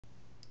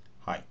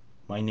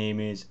My name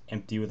is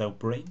Empty Without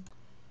Brain.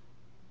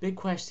 Big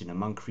question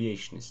among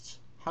creationists: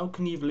 how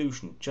can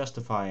evolution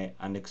justify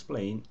and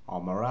explain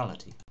our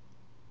morality?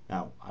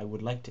 Now, I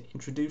would like to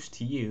introduce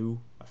to you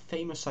a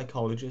famous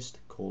psychologist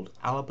called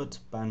Albert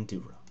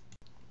Bandura.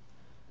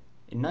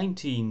 In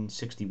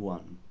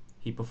 1961,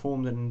 he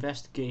performed an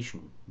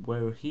investigation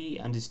where he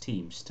and his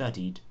team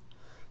studied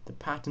the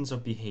patterns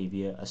of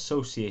behavior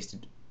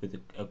associated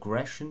with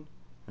aggression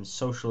and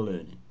social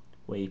learning,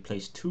 where he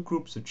placed two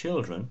groups of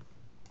children.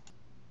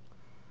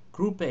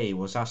 Group A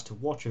was asked to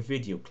watch a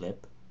video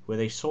clip where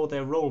they saw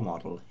their role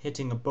model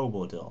hitting a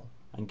Bobo doll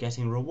and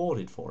getting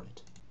rewarded for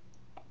it.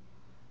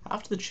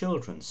 After the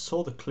children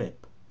saw the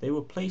clip, they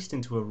were placed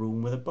into a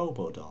room with a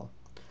Bobo doll,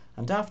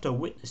 and after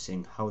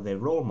witnessing how their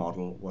role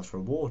model was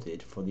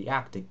rewarded for the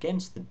act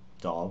against the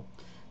doll,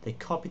 they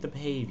copied the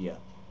behavior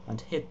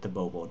and hit the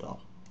Bobo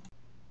doll.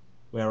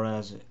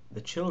 Whereas the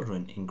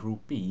children in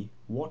Group B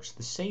watched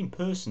the same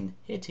person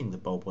hitting the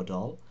Bobo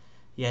doll,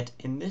 yet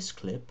in this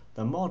clip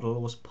the model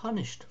was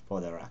punished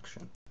for their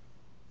action.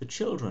 The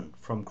children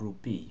from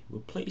Group B were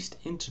placed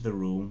into the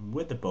room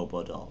with the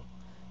Bobo doll,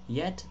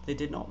 yet they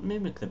did not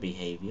mimic the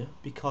behavior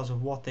because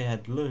of what they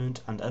had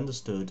learned and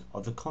understood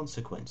of the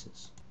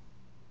consequences.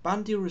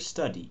 Bandura's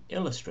study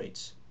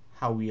illustrates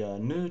how we are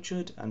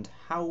nurtured and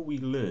how we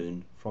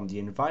learn from the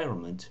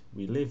environment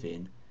we live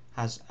in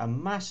has a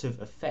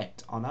massive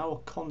effect on our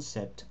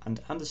concept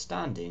and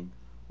understanding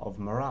of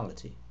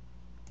morality.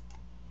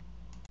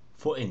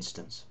 For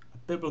instance, a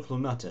biblical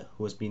nutter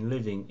who has been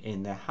living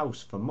in their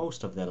house for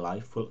most of their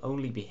life will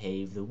only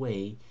behave the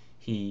way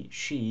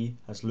she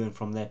has learned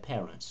from their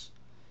parents.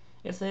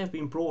 If they have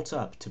been brought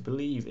up to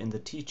believe in the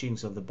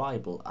teachings of the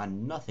Bible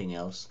and nothing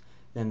else,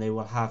 then they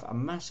will have a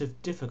massive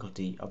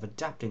difficulty of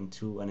adapting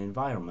to an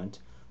environment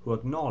who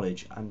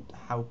acknowledge and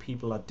how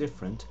people are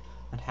different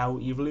and how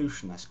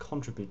evolution has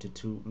contributed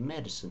to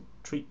medicine,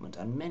 treatment,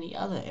 and many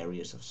other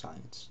areas of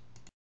science.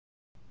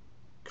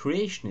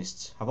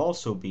 Creationists have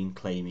also been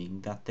claiming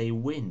that they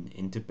win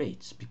in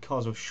debates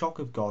because of Shock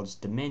of God's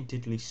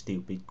dementedly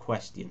stupid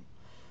question: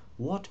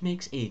 what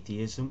makes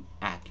atheism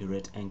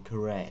accurate and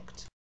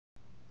correct?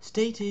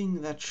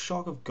 Stating that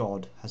Shock of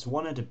God has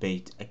won a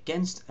debate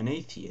against an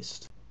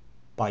atheist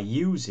by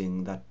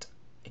using that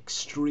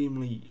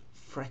extremely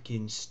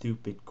frickin'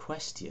 stupid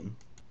question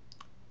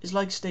is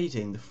like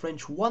stating the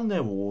French won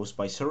their wars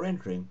by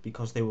surrendering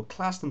because they will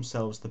class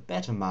themselves the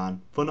better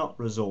man for not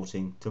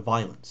resorting to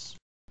violence,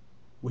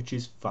 which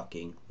is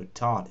fucking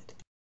retarded.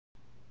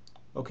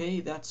 Okay,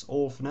 that's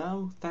all for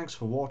now. Thanks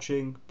for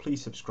watching.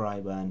 Please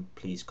subscribe and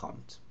please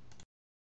comment.